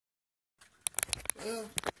Well,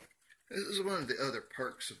 this is one of the other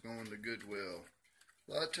perks of going to Goodwill.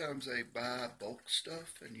 A lot of times they buy bulk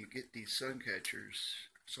stuff and you get these sun catchers,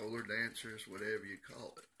 solar dancers, whatever you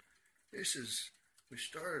call it. We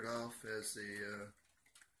started off as the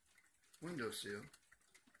windowsill.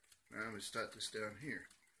 Now we start this down here.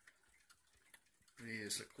 We need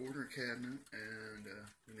us a corner cabinet, and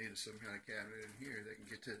we need some kind of cabinet in here that can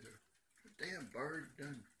get to the damn bird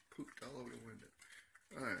done pooped all over the window.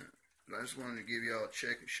 Alright, I just wanted to give y'all a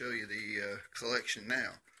check and show you the collection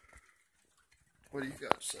now. What do you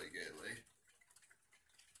got to say, Gately?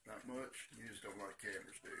 Not much? You just don't like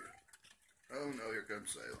cameras, do you? Oh no, here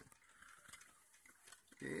comes Salem.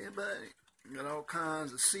 Yeah, buddy. Got all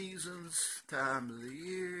kinds of seasons, time of the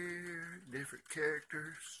year, different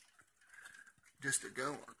characters. Just a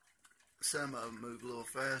going. Some of them move a little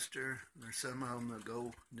faster. There's some of them that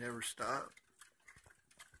go never stop.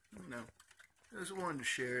 You know, I just wanted to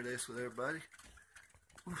share this with everybody.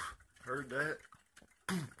 Oof, heard that?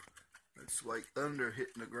 That's like thunder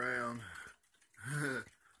hitting the ground.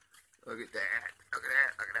 Look at that. Look at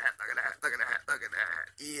that. Look at that. Look at that. Look at that. Look at that.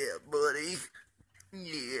 Yeah, buddy.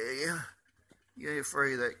 Yeah. You ain't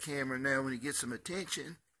afraid of that camera now when you get some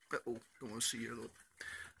attention. Uh-oh, don't want to see your little,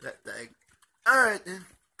 that thing. Alright then.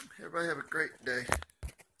 Everybody have a great day.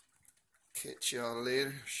 Catch y'all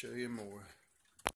later. Show you more.